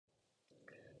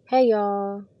Hey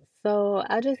y'all. So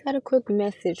I just had a quick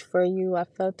message for you. I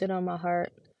felt it on my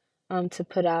heart to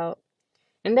put out.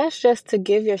 And that's just to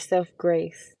give yourself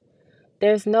grace.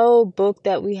 There's no book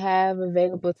that we have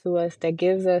available to us that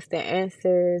gives us the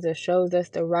answers or shows us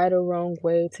the right or wrong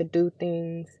way to do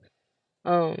things.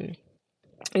 Um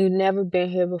you've never been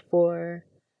here before.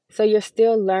 So you're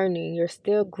still learning, you're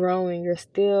still growing, you're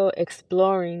still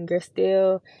exploring, you're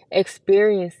still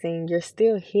experiencing, you're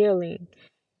still healing.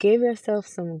 Give yourself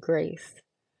some grace.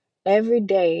 Every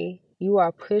day, you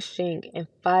are pushing and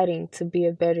fighting to be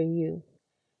a better you.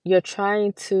 You're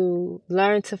trying to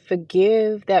learn to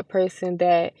forgive that person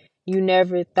that you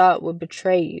never thought would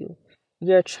betray you.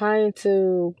 You're trying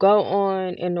to go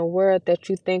on in a world that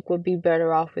you think would be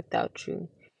better off without you.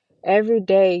 Every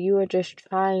day, you are just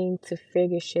trying to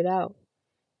figure shit out.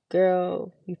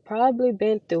 Girl, you've probably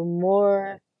been through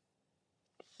more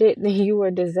shit than you were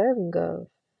deserving of.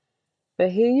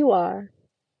 But here you are.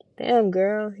 Damn,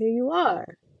 girl, here you are.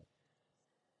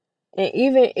 And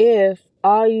even if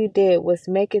all you did was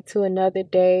make it to another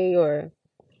day, or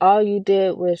all you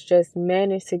did was just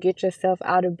manage to get yourself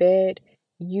out of bed,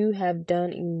 you have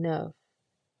done enough.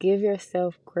 Give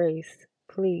yourself grace,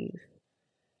 please.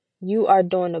 You are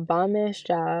doing a bomb ass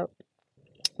job.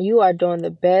 You are doing the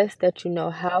best that you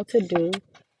know how to do.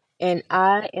 And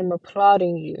I am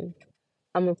applauding you.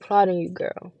 I'm applauding you,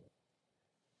 girl.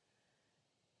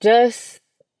 Just,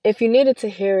 if you needed to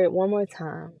hear it one more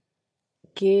time,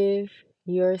 give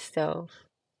yourself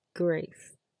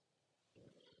grace.